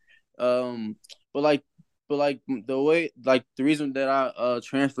year. But the reason that I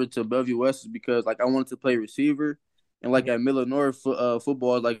transferred to Bellevue West is because like I wanted to play receiver, and like at Miller North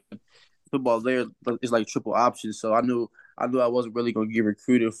football there is like triple option, so I knew I wasn't really gonna get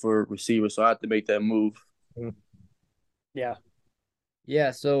recruited for receiver, so I had to make that move. Yeah.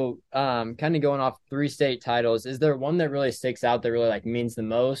 Yeah, so kind of going off 3 state titles, is there one that really sticks out that really like means the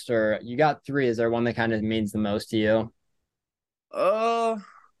most, or you got 3? Is there one that kind of means the most to you?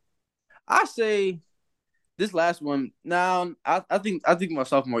 I say this last one. Now, I think my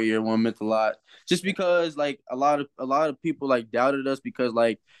sophomore year one meant a lot, just because like a lot of people like doubted us because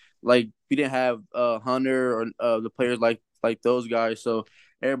like we didn't have Hunter or the players like those guys, so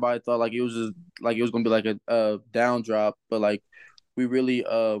everybody thought like it was gonna be like a down drop, but like we really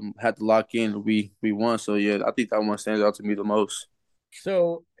had to lock in. We won, so yeah, I think that one stands out to me the most.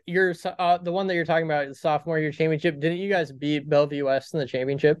 So you're the one that you're talking about, the sophomore year championship. Didn't you guys beat Bellevue West in the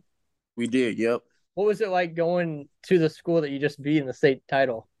championship? We did, yep. What was it like going to the school that you just beat in the state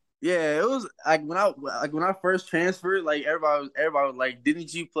title? Yeah, it was like when I first transferred, like everybody was like,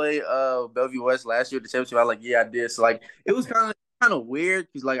 "Didn't you play Bellevue West last year at the championship?" I was like, "Yeah, I did." So like it was kind kind of weird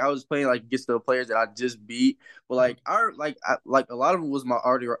because like I was playing like against the players that I just beat, but like like a lot of them was my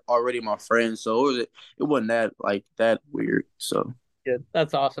already my friends, so it wasn't that like that weird. So Good.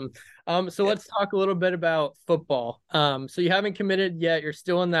 That's awesome. So yeah. let's talk a little bit about football. So you haven't committed yet. You're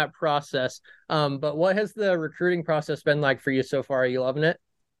still in that process. But what has the recruiting process been like for you so far? Are you loving it?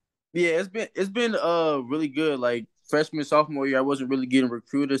 Yeah, it's been really good. Like freshman sophomore year, I wasn't really getting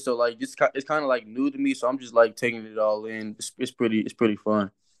recruited, so like it's kind of like new to me. So I'm just like taking it all in. It's pretty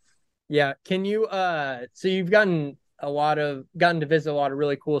fun. Yeah. Can you so you've gotten to visit a lot of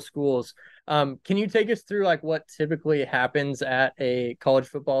really cool schools. Can you take us through like what typically happens at a college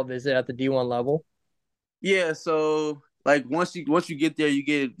football visit at the D1 level? Yeah, so like once you get there, you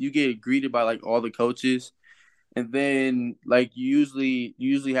get greeted by like all the coaches, and then like you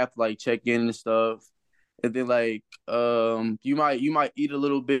usually have to like check in and stuff, and then like you might eat a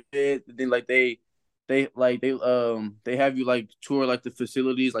little bit, and then like they have you like tour like the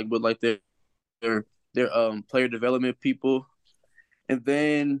facilities like with like their player development people, and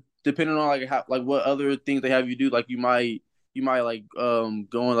then depending on like how like what other things they have you do, like you might like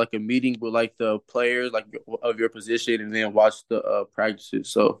go on like a meeting with like the players like of your position, and then watch the practices.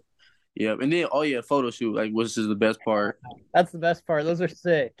 So yeah, and then oh yeah, photo shoot like which is the best part. That's the best part. Those are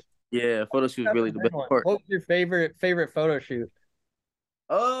sick. Yeah, photo shoot is That's really a the good best one. part. What was your favorite photo shoot?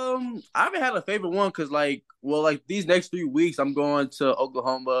 I haven't had a favorite one because like these next 3 weeks I'm going to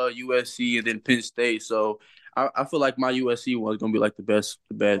Oklahoma, USC, and then Penn State. So I feel like my USC one is gonna be like the best.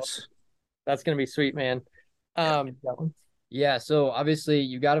 That's gonna be sweet, man. Yeah. That one. Yeah, so obviously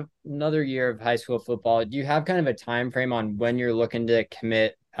you got another year of high school football. Do you have kind of a time frame on when you're looking to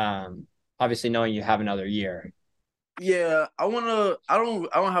commit? Obviously knowing you have another year. Yeah, I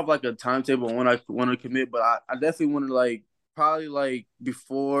don't have like a timetable on when I want to commit, but I definitely want to like probably like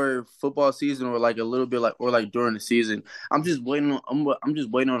before football season or like a little bit like or like during the season. I'm just waiting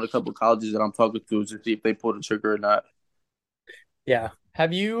on a couple colleges that I'm talking to see if they pull the trigger or not. Yeah.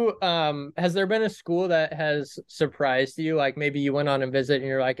 Have you has there been a school that has surprised you? Like maybe you went on a visit and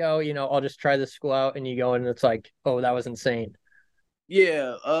you're like, oh, I'll just try this school out, and you go and it's like, oh, that was insane.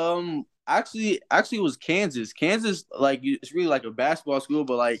 Yeah, actually it was Kansas. Kansas like it's really like a basketball school,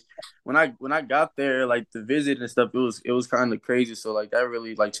 but like when I got there like the visit and stuff, it was kind of crazy. So like that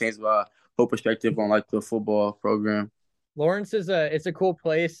really like changed my whole perspective on like the football program. Lawrence is it's a cool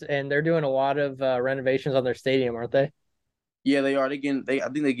place, and they're doing a lot of renovations on their stadium, aren't they? Yeah, they are. I think they're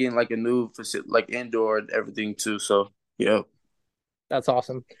getting like a new facility, like indoor and everything too. So yeah. That's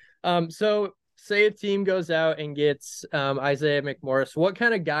awesome. So say a team goes out and gets Isaiah McMorris. What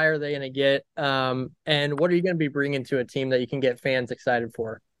kind of guy are they going to get? And what are you going to be bringing to a team that you can get fans excited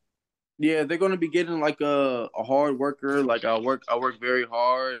for? Yeah, they're gonna be getting like a hard worker. Like I work very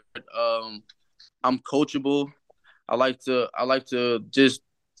hard. I'm coachable. I like to just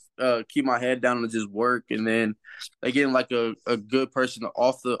keep my head down and just work, and then again like a good person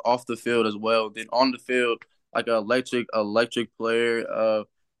off the field as well. Then on the field, like an electric player,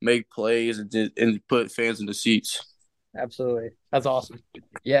 make plays and put fans in the seats. Absolutely. That's awesome.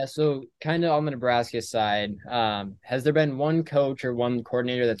 Yeah, so kind of on the Nebraska side, has there been one coach or one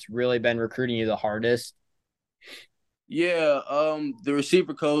coordinator that's really been recruiting you the hardest? Yeah, the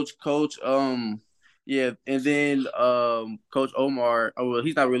receiver coach, yeah, and then Coach Omar. Oh well,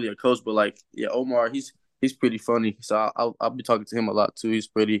 he's not really a coach, but like, yeah, Omar, he's pretty funny. So I'll be talking to him a lot too.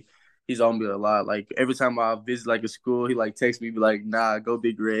 He's on me a lot. Like every time I visit like a school, he like texts me, be like, "Nah, go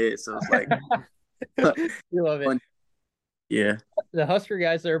Big Red." So it's like, You love it. fun. Yeah, The Husker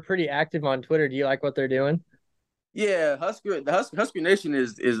guys are pretty active on Twitter. Do you like what they're doing? yeah. Husker Nation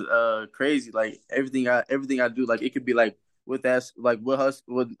is crazy. Like everything I do, like it could be like with that like with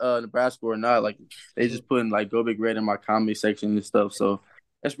Nebraska or not. Like they just putting like go Big Red in my comment section and stuff. So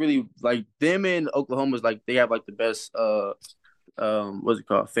that's really like them in Oklahoma's like they have like the best what's it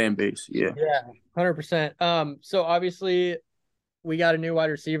called fan base. Yeah. Yeah, 100%. So obviously we got a new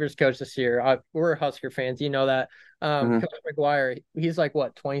wide receivers coach this year. We're Husker fans, you know that. Mhm. Coach McGuire, he's like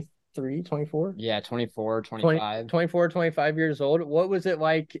what, 23, 24? Yeah, 24, 20, 25. 24, 25 years old. What was it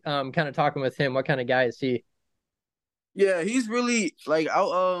like kind of talking with him? What kind of guy is he? Yeah, he's really like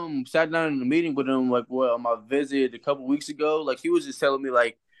I sat down in a meeting with him like what on my visit a couple weeks ago. Like he was just telling me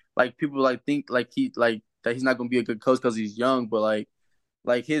like people like think like he like that he's not gonna be a good coach because he's young, but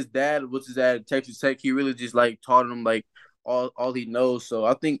like his dad, what's his dad, Texas Tech, he really just like taught him like all he knows. So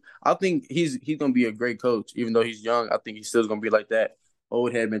I think he's gonna be a great coach, even though he's young. I think he's still gonna be like that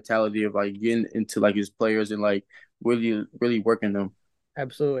old head mentality of like getting into like his players and like really working them.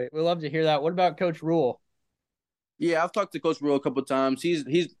 Absolutely. We love to hear that. What about Coach Rule? Yeah, I've talked to Coach Rule a couple of times. He's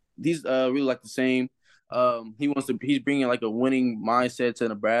really like the same. he's bringing like a winning mindset to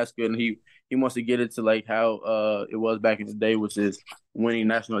Nebraska, and he wants to get it to like how it was back in the day, which is winning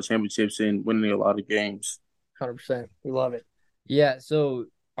national championships and winning a lot of games. 100%. We love it. Yeah. So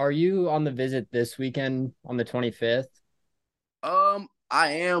are you on the visit this weekend on the 25th?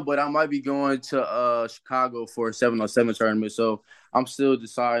 I am, but I might be going to Chicago for a 7-on-7 tournament. So I'm still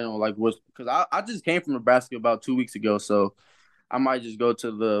deciding on like what, because I just came from Nebraska about 2 weeks ago, so I might just go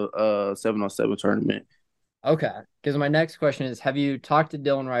to the 7-on-7 tournament. Okay. Because my next question is, have you talked to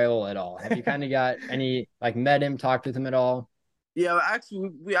Dylan Raiola at all? Have you kind of got any, like, met him, talked with him at all? Yeah,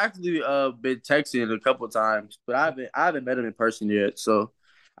 we actually been texting a couple of times, but I haven't met him in person yet. So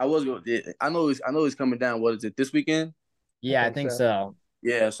I was going. I know he's coming down. What is it, this weekend? Yeah, I think so.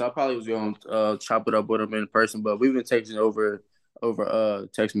 Yeah, so I probably was going to chop it up with him in person, but we've been texting over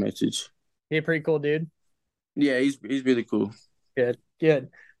text message. He a pretty cool dude. Yeah, he's really cool. Good.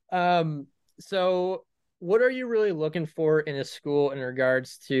 So what are you really looking for in a school in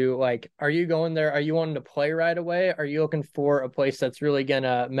regards to, like, are you going there? Are you wanting to play right away? Are you looking for a place that's really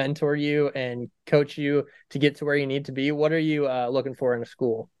gonna mentor you and coach you to get to where you need to be? What are you looking for in a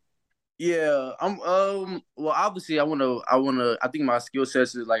school? Yeah, I'm well obviously I think my skill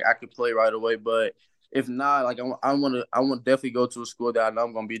sets is like I can play right away, but if not, like I want to definitely go to a school that I know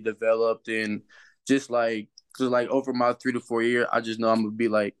I'm going to be developed and just like cuz like over my 3 to 4 years, I just know I'm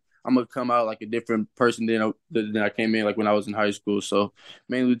going to come out like a different person than I came in like when I was in high school. So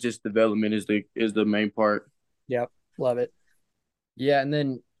mainly just development is the main part. Yep, love it. Yeah, and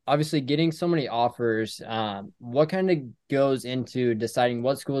then obviously getting so many offers, what kind of goes into deciding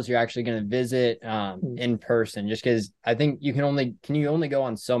what schools you're actually going to visit in person? Just because I think you can only go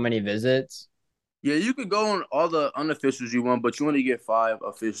on so many visits? Yeah, you could go on all the unofficials you want, but you only get 5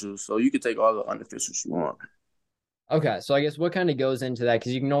 officials, so you could take all the unofficials you want. Okay, so I guess what kind of goes into that?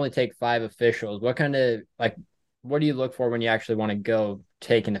 Because you can only take 5 officials. What kind of what do you look for when you actually want to go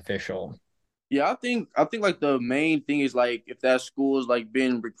take an official? Yeah, I think like the main thing is like if that school is like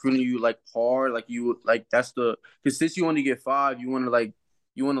been recruiting you like hard, like you like that's the because since you only get 5, you want to like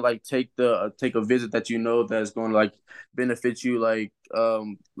take a visit that you know that's going to like benefit you like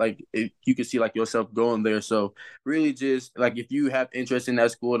if you can see like yourself going there. So really just like if you have interest in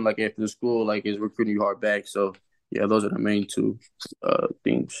that school and like if the school like is recruiting you hard back. So yeah, those are the main two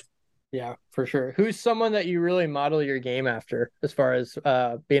things. Yeah, for sure. Who's someone that you really model your game after as far as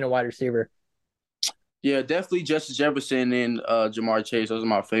being a wide receiver? Yeah, definitely Justice Jefferson and Jamar Chase. Those are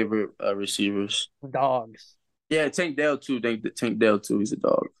my favorite receivers. Dogs. Yeah, Tank Dell too. Tank Dell too. He's a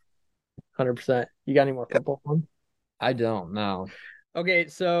dog. 100%. You got any more football on? I don't know. Okay,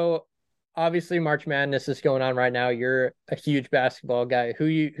 so obviously March Madness is going on right now. You're a huge basketball guy. Who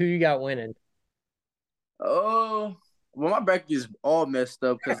you got winning? Oh, well, my bracket is all messed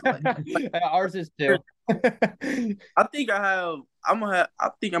up because Ours is too. I think I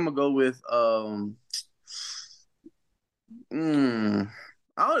think I'm gonna go with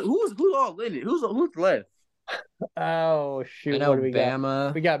who's all in it? Who's left? Oh shoot! I know What do we got?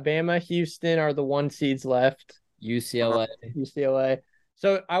 Bama, We got Bama, Houston are the 1 seeds left. UCLA. UCLA.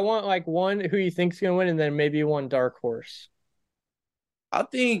 So I want like one who you think's gonna win, and then maybe one dark horse. I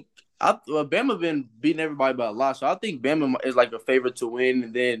think Bama been beating everybody by a lot, so I think Bama is like a favorite to win,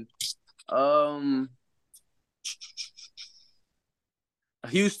 and then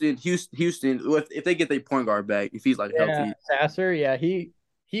Houston. If they get their point guard back, if he's like healthy, Sasser. Yeah, he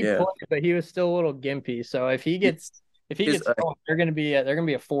played, but he was still a little gimpy. So if he gets going, they're gonna be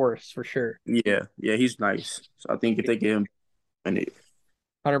a force for sure. Yeah, he's nice. So I think if they get him, I need.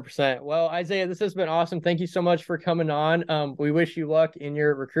 100%. Well, Isaiah, this has been awesome. Thank you so much for coming on. We wish you luck in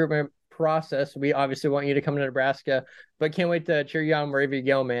your recruitment process. We obviously want you to come to Nebraska, but can't wait to cheer you on wherever you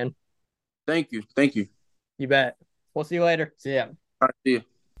go, man. Thank you. You bet. We'll see you later. See ya. All right, see you.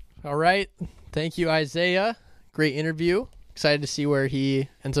 All right. Thank you, Isaiah. Great interview. Excited to see where he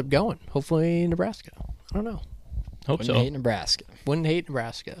ends up going. Hopefully Nebraska. I don't know. Hope so. Wouldn't hate Nebraska. Wouldn't hate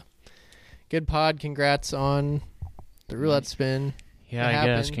Nebraska. Good pod. Congrats on the roulette spin. Yeah, It I guess.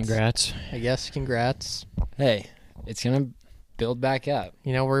 happens. Congrats. I guess congrats. Hey, it's gonna build back up.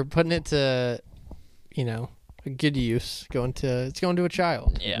 You know, we're putting it to, a good use. It's going to a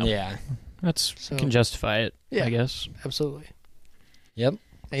child. Yeah. That's So- can justify it, Yeah. I guess. Absolutely. Yep.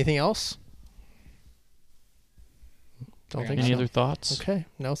 Anything else? Don't think Any so. other thoughts? Okay.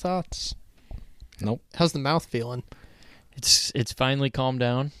 No thoughts. Nope. How's the mouth feeling? It's finally calmed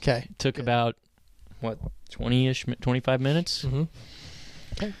down. Okay. Took about 20-ish 25 minutes. Mm-hmm.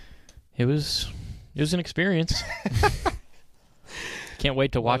 It was an experience. Can't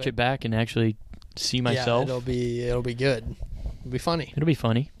wait to watch it. it back and actually see myself. Yeah, it'll be good. It'll be funny. It'll be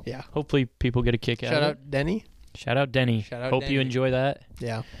funny. Yeah. Hopefully people get a kick out Shout of out Denny. it. Shout out Denny. Shout out Hope Denny. you enjoy that.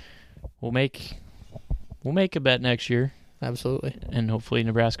 Yeah, We'll make a bet next year, absolutely. and hopefully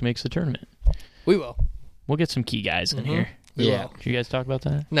Nebraska makes the tournament. We will. We'll get some key guys in here. Yeah. Did you guys talk about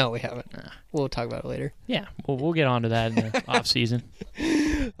that? No, we haven't. We'll talk about it later. Yeah, we'll get on to that in the off season.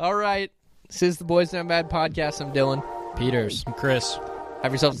 All right. This is the Boys Not Bad podcast. I'm Dylan. Peters. And Chris.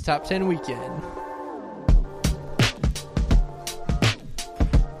 Have yourselves a top 10 weekend.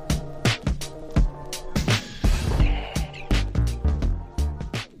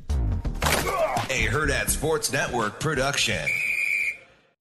 A Herd at Sports Network production.